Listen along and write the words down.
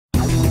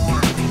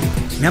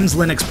NEMS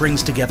Linux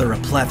brings together a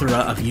plethora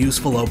of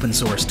useful open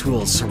source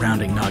tools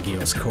surrounding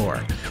Nagios Core.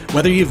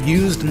 Whether you've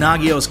used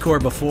Nagios Core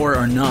before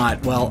or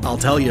not, well, I'll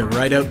tell you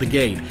right out the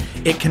gate,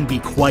 it can be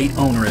quite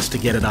onerous to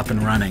get it up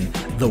and running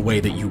the way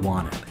that you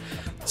want it.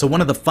 So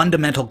one of the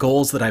fundamental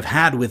goals that I've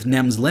had with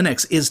NEMS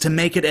Linux is to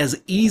make it as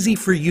easy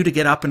for you to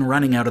get up and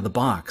running out of the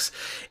box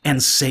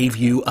and save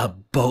you a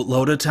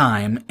boatload of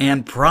time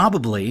and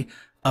probably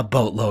a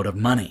boatload of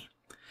money.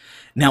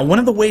 Now, one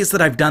of the ways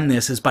that I've done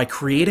this is by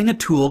creating a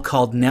tool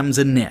called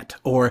nems-init,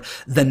 or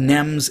the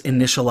NEMS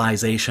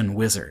initialization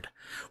wizard.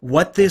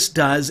 What this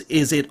does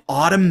is it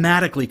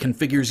automatically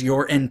configures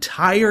your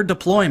entire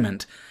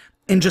deployment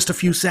in just a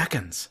few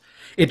seconds.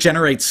 It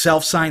generates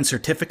self-signed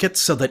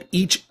certificates so that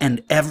each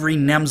and every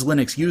NEMS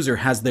Linux user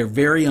has their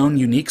very own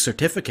unique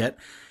certificate.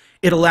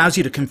 It allows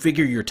you to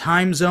configure your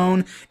time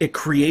zone, it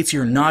creates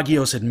your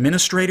Nagios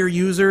administrator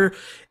user,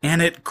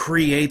 and it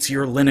creates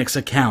your Linux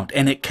account,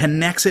 and it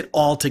connects it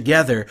all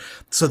together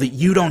so that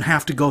you don't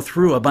have to go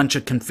through a bunch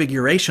of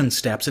configuration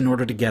steps in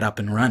order to get up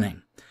and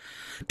running.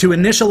 To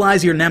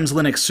initialize your NEMS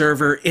Linux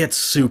server, it's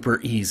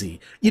super easy.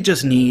 You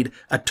just need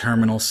a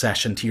terminal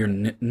session to your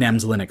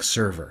NEMS Linux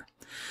server.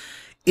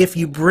 If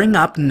you bring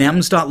up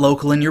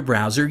nems.local in your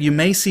browser, you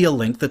may see a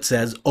link that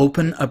says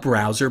Open a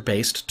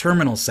browser-based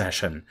terminal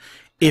session.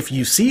 If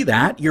you see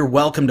that, you're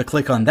welcome to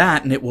click on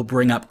that and it will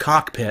bring up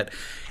Cockpit,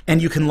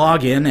 and you can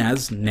log in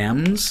as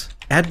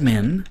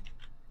nems-admin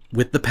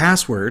with the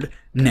password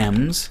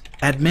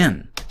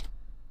nems-admin.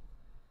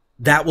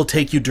 That will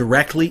take you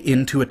directly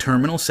into a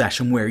terminal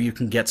session where you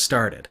can get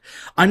started.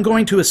 I'm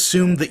going to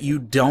assume that you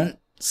don't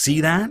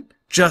see that,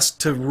 just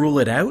to rule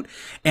it out,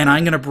 and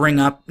I'm going to bring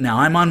up, now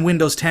I'm on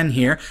Windows 10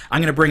 here, I'm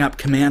going to bring up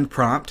command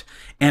prompt,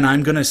 and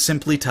I'm going to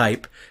simply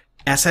type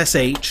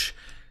ssh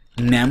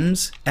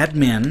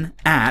nems-admin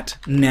at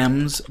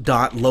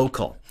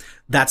nems.local.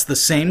 That's the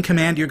same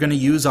command you're going to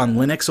use on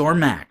Linux or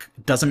Mac.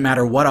 It doesn't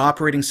matter what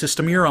operating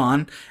system you're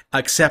on,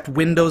 except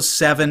Windows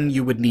 7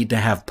 you would need to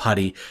have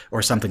PuTTY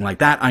or something like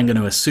that. I'm going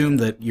to assume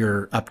that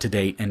you're up to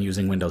date and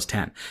using Windows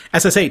 10.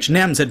 SSH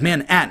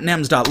nems-admin at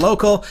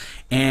nems.local,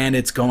 and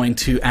it's going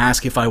to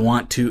ask if I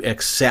want to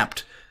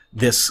accept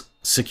this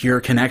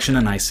secure connection,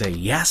 and I say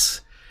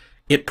yes.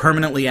 It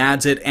permanently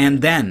adds it,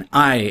 and then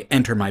I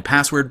enter my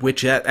password,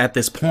 which at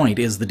this point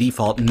is the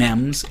default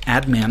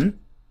nems-admin.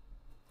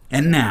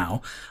 And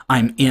now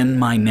I'm in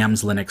my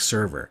NEMS Linux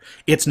server.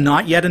 It's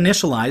not yet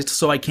initialized,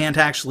 so I can't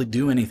actually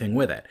do anything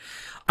with it.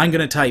 I'm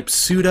going to type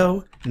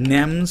sudo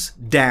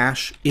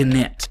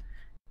nems-init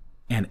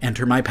and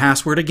enter my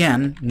password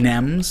again,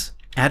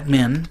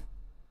 nems-admin.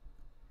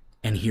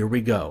 And here we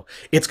go.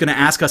 It's going to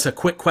ask us a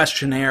quick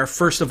questionnaire.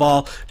 First of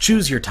all,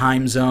 choose your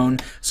time zone.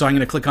 So I'm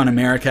going to click on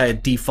America.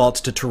 It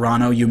defaults to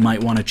Toronto. You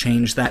might want to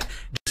change that.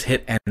 Just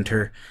hit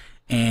enter.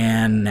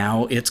 And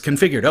now it's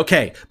configured.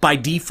 Okay, by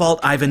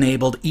default, I've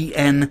enabled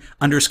en_US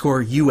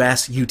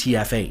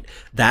UTF-8.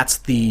 That's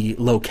the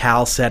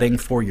locale setting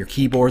for your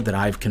keyboard that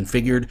I've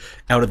configured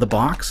out of the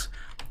box.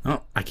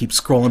 Oh, I keep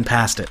scrolling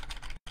past it.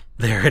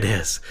 There it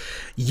is.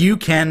 You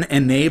can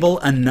enable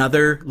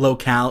another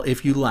locale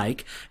if you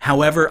like.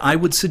 However, I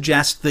would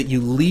suggest that you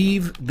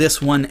leave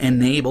this one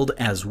enabled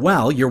as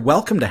well. You're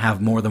welcome to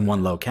have more than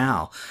one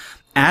locale.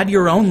 Add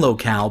your own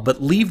locale,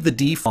 but leave the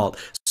default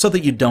so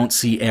that you don't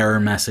see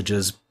error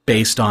messages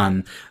based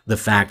on the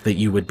fact that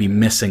you would be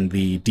missing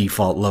the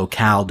default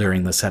locale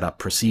during the setup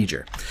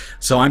procedure.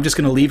 So I'm just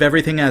going to leave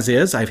everything as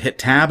is. I've hit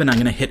tab and I'm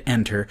going to hit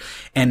enter,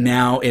 and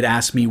now it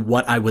asks me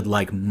what I would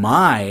like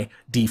my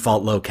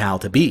default locale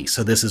to be.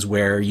 So this is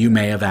where you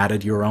may have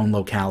added your own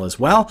locale as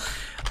well.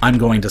 I'm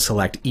going to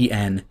select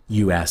en_US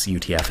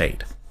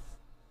UTF-8.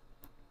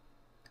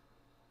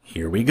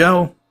 Here we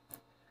go.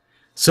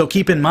 So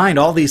keep in mind,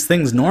 all these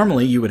things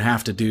normally you would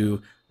have to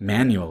do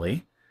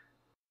manually.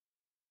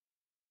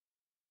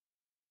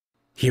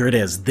 Here it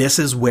is. This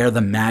is where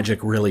the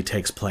magic really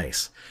takes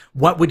place.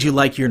 What would you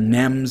like your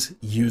NEMS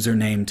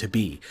username to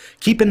be?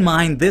 Keep in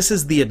mind, this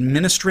is the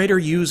administrator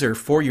user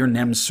for your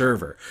NEMS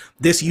server.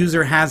 This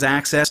user has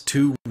access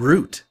to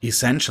root,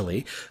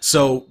 essentially.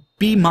 So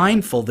be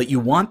mindful that you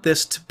want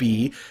this to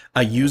be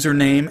a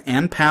username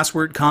and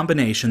password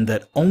combination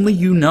that only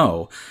you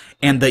know,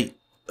 and that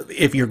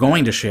if you're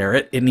going to share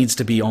it, it needs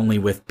to be only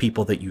with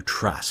people that you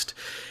trust.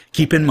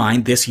 Keep in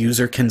mind, this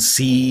user can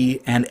see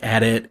and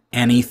edit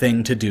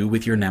anything to do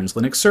with your NEMS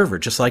Linux server,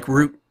 just like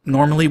root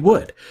normally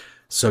would.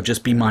 So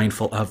just be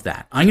mindful of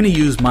that. I'm going to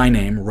use my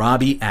name,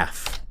 Robbie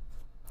F.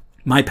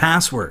 My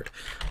password,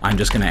 I'm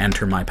just going to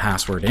enter my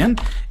password in,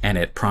 and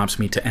it prompts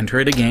me to enter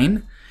it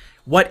again.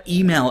 What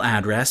email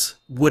address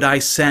should I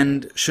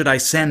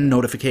send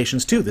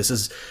notifications to? This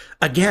is,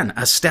 again,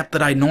 a step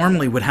that I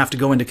normally would have to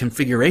go into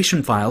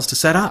configuration files to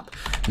set up.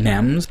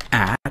 nems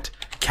at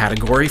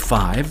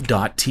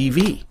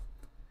category5.tv.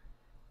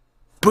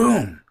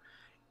 Boom!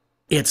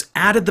 It's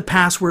added the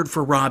password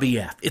for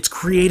RobbyF. It's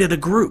created a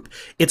group.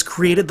 It's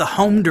created the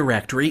home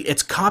directory.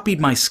 It's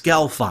copied my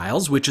SCEL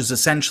files, which is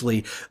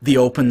essentially the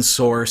open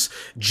source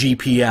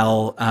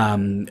GPL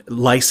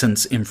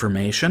license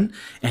information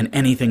and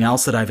anything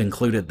else that I've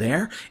included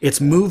there. It's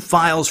moved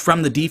files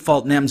from the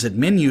default NEMS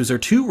admin user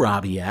to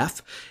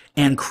RobbyF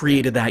and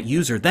created that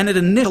user. Then it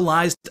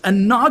initialized a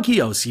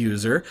Nagios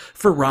user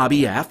for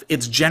RobbyF.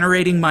 It's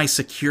generating my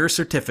secure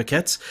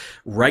certificates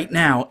right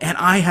now, and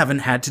I haven't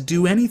had to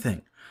do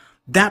anything.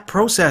 That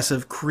process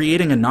of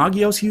creating a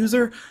Nagios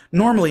user,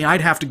 normally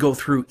I'd have to go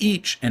through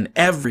each and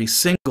every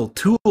single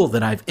tool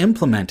that I've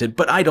implemented,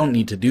 but I don't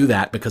need to do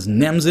that because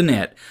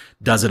nems-init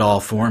does it all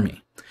for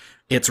me.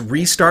 It's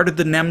restarted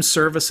the NEMS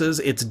services,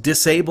 it's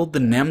disabled the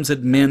NEMS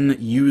admin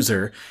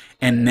user,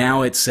 and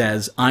now it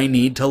says I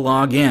need to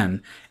log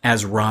in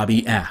as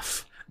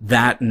RobbyF.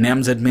 That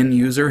NEMS admin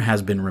user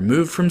has been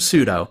removed from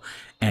sudo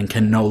and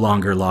can no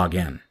longer log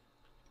in.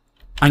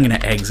 I'm going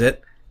to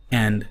exit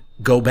and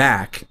go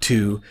back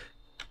to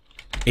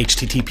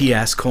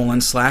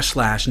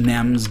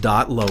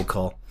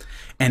https://nems.local,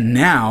 and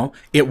now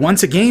it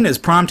once again is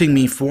prompting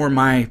me for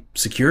my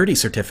security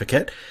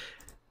certificate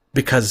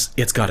because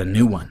it's got a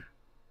new one.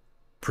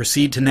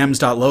 Proceed to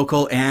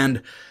nems.local,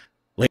 and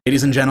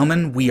ladies and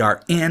gentlemen, we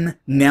are in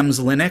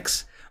NEMS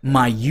Linux.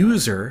 My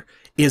user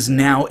is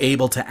now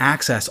able to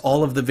access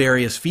all of the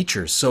various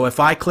features. So if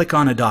I click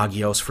on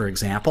Adagios, for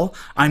example,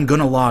 I'm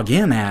going to log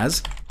in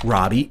as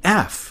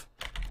RobbyF.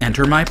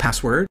 Enter my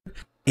password,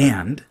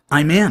 and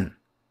I'm in.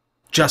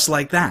 Just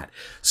like that.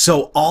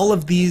 So all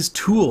of these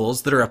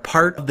tools that are a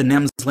part of the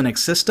NEMS Linux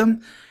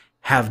system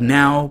have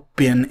now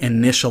been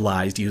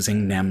initialized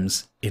using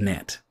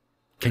nems-init.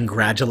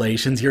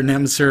 Congratulations, your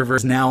NEMS server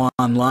is now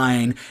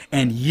online,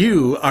 and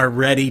you are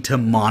ready to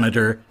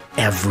monitor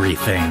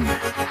everything.